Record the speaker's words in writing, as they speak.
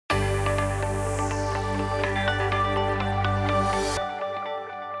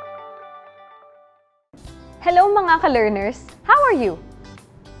Hello mga ka-learners! How are you?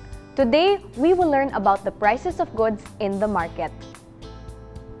 Today, we will learn about the prices of goods in the market.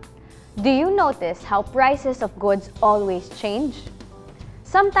 Do you notice how prices of goods always change?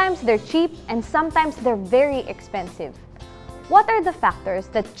 Sometimes they're cheap and sometimes they're very expensive. What are the factors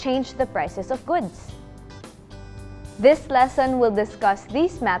that change the prices of goods? This lesson will discuss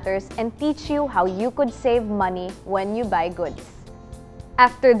these matters and teach you how you could save money when you buy goods.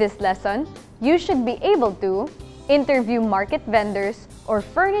 After this lesson, you should be able to interview market vendors or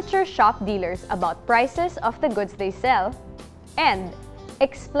furniture shop dealers about prices of the goods they sell, and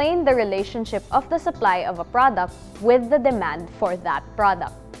explain the relationship of the supply of a product with the demand for that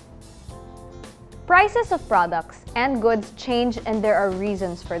product. Prices of products and goods change, and there are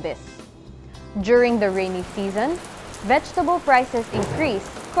reasons for this. During the rainy season, vegetable prices increase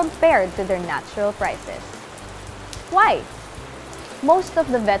compared to their natural prices. Why? Most of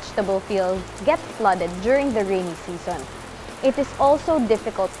the vegetable fields get flooded during the rainy season. It is also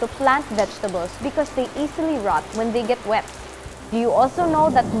difficult to plant vegetables because they easily rot when they get wet. Do you also know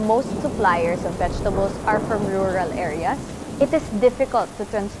that most suppliers of vegetables are from rural areas? It is difficult to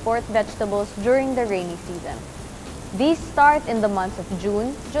transport vegetables during the rainy season. These start in the months of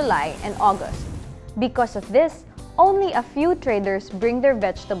June, July, and August. Because of this, only a few traders bring their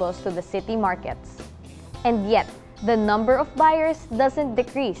vegetables to the city markets. And yet, the number of buyers doesn't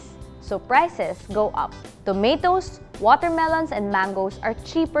decrease, so prices go up. Tomatoes, watermelons, and mangoes are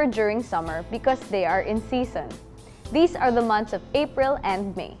cheaper during summer because they are in season. These are the months of April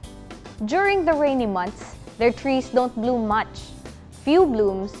and May. During the rainy months, their trees don't bloom much. Few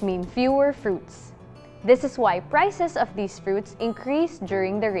blooms mean fewer fruits. This is why prices of these fruits increase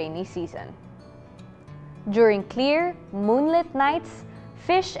during the rainy season. During clear, moonlit nights,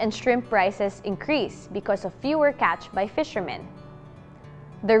 fish and shrimp prices increase because of fewer catch by fishermen.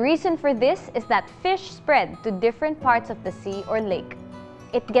 The reason for this is that fish spread to different parts of the sea or lake.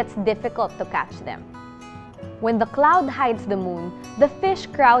 It gets difficult to catch them. When the cloud hides the moon, the fish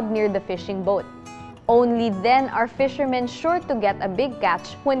crowd near the fishing boat. Only then are fishermen sure to get a big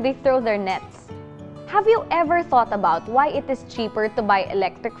catch when they throw their nets. Have you ever thought about why it is cheaper to buy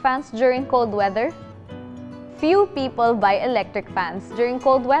electric fans during cold weather? Few people buy electric fans during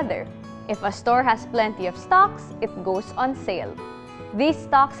cold weather. If a store has plenty of stocks, it goes on sale. These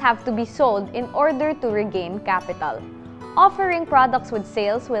stocks have to be sold in order to regain capital. Offering products with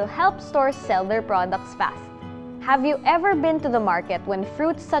sales will help stores sell their products fast. Have you ever been to the market when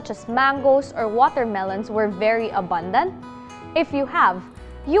fruits such as mangoes or watermelons were very abundant? If you have,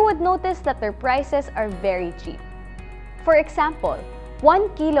 you would notice that their prices are very cheap. For example,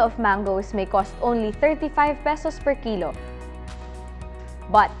 1 kilo of mangoes may cost only 35 pesos per kilo.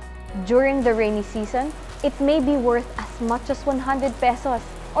 But during the rainy season, it may be worth as much as 100 pesos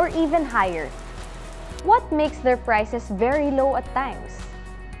or even higher. What makes their prices very low at times?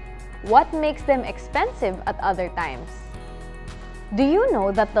 What makes them expensive at other times? Do you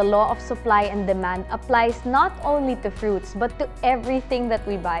know that the law of supply and demand applies not only to fruits but to everything that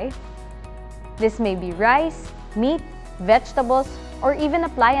we buy? This may be rice, meat, vegetables, or even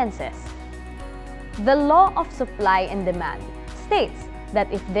appliances. The law of supply and demand states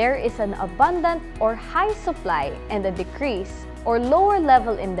that if there is an abundant or high supply and a decrease or lower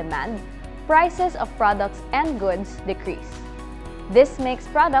level in demand, prices of products and goods decrease. This makes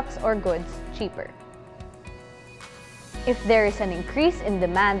products or goods cheaper. If there is an increase in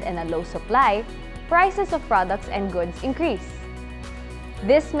demand and a low supply, prices of products and goods increase.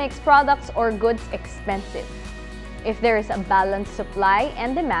 This makes products or goods expensive. If there is a balanced supply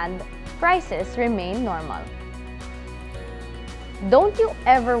and demand, prices remain normal. Don't you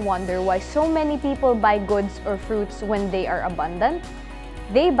ever wonder why so many people buy goods or fruits when they are abundant?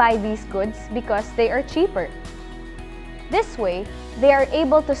 They buy these goods because they are cheaper. This way, they are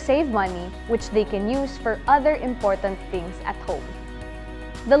able to save money, which they can use for other important things at home.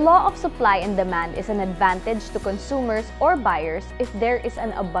 The law of supply and demand is an advantage to consumers or buyers if there is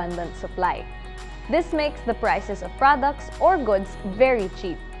an abundant supply. This makes the prices of products or goods very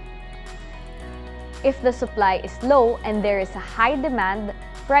cheap. If the supply is low and there is a high demand,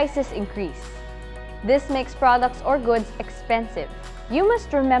 prices increase. This makes products or goods expensive. You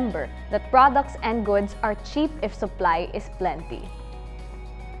must remember that products and goods are cheap if supply is plenty.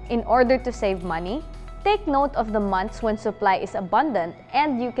 In order to save money, take note of the months when supply is abundant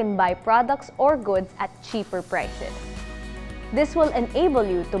and you can buy products or goods at cheaper prices. This will enable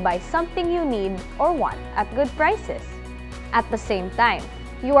you to buy something you need or want at good prices. At the same time,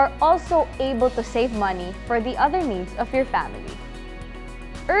 you are also able to save money for the other needs of your family.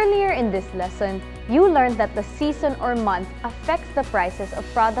 Earlier in this lesson, you learned that the season or month affects the prices of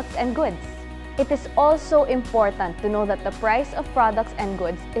products and goods. It is also important to know that the price of products and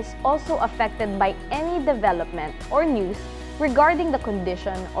goods is also affected by any development or news regarding the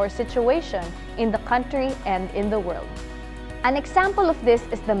condition or situation in the country and in the world. An example of this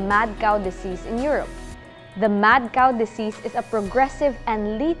is the mad cow disease in Europe. The mad cow disease is a progressive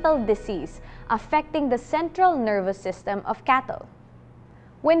and lethal disease affecting the central nervous system of cattle.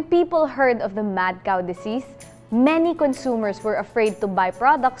 When people heard of the mad cow disease, many consumers were afraid to buy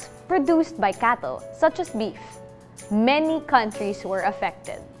products produced by cattle, such as beef. Many countries were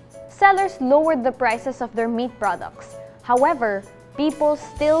affected. Sellers lowered the prices of their meat products. However, people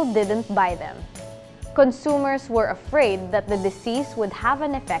still didn't buy them. Consumers were afraid that the disease would have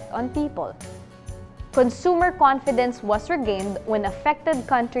an effect on people. Consumer confidence was regained when affected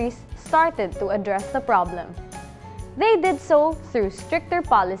countries started to address the problem. They did so through stricter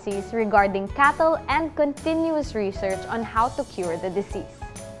policies regarding cattle and continuous research on how to cure the disease.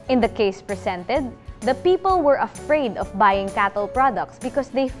 In the case presented, the people were afraid of buying cattle products because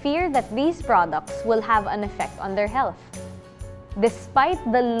they fear that these products will have an effect on their health. Despite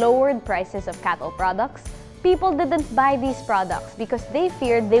the lowered prices of cattle products, people didn't buy these products because they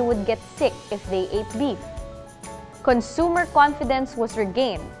feared they would get sick if they ate beef. Consumer confidence was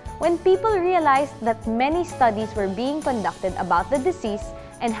regained when people realized that many studies were being conducted about the disease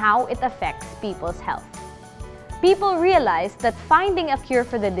and how it affects people's health. People realized that finding a cure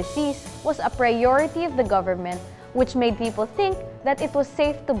for the disease was a priority of the government, which made people think that it was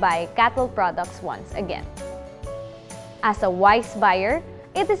safe to buy cattle products once again. As a wise buyer,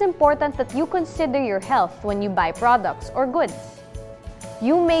 it is important that you consider your health when you buy products or goods.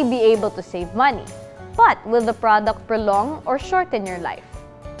 You may be able to save money, but will the product prolong or shorten your life?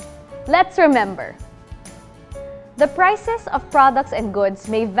 Let's remember, the prices of products and goods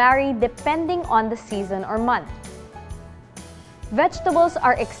may vary depending on the season or month. Vegetables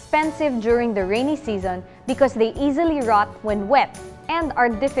are expensive during the rainy season because they easily rot when wet and are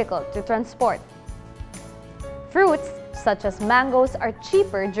difficult to transport. Fruits, such as mangoes, are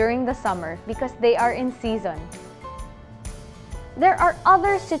cheaper during the summer because they are in season. There are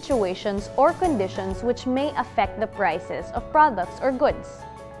other situations or conditions which may affect the prices of products or goods.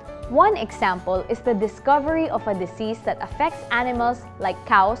 One example is the discovery of a disease that affects animals like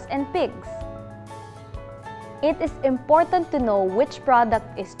cows and pigs. It is important to know which product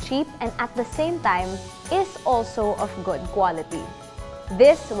is cheap and at the same time is also of good quality.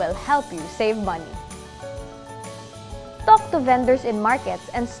 This will help you save money. Talk to vendors in markets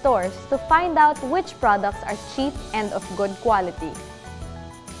and stores to find out which products are cheap and of good quality.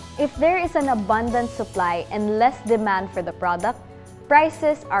 If there is an abundant supply and less demand for the product,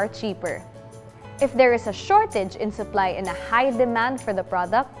 prices are cheaper. If there is a shortage in supply and a high demand for the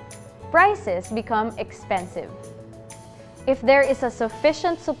product, prices become expensive. If there is a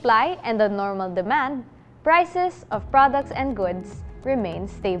sufficient supply and a normal demand, prices of products and goods remain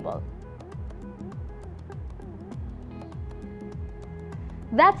stable.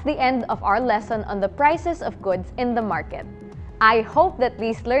 That's the end of our lesson on the prices of goods in the market. I hope that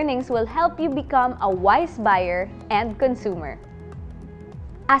these learnings will help you become a wise buyer and consumer.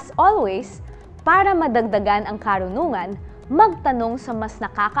 As always, para madagdagan ang karunungan, magtanong sa mas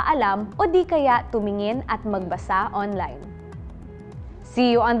nakakaalam o di kaya tumingin at magbasa online.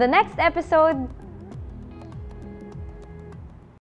 See you on the next episode!